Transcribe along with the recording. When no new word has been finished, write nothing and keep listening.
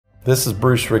This is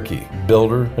Rieke,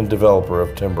 builder and developer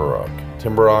of Timber Rock.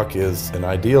 Timber Rock is an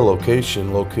ideal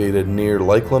location located near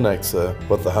Lake Lenexa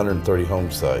with 130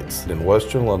 home sites in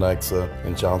western Lenexa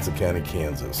and Johnson County,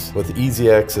 Kansas, with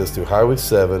easy access to Highway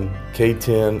 7,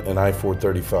 K10, and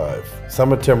I-435.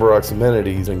 Some of Timber Rock's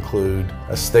amenities include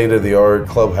a state-of-the-art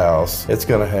clubhouse. It's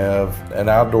going to have an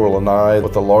outdoor lanai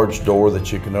with a large door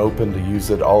that you can open to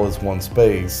use it all as one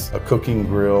space, a cooking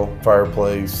grill,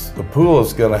 fireplace. The pool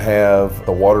is going to have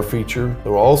a water feature.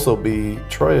 There will also be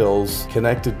trails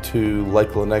connected to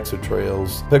Lake Lenexa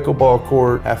trails, pickleball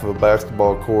court, half of a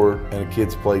basketball court, and a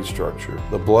kids' play structure.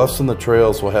 The bluffs and the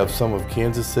trails will have some of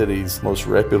Kansas City's most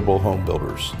reputable home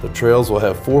builders. The trails will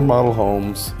have 4 model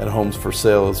homes and homes for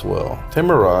sale as well.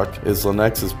 Timber Rock is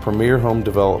Lenexa's premier home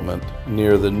development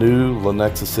near the new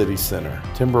Lenexa City Center.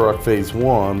 Timber Rock Phase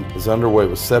 1 is underway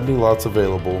with 70 lots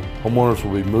available. Homeowners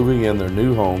will be moving in their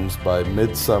new homes by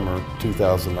midsummer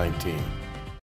 2019.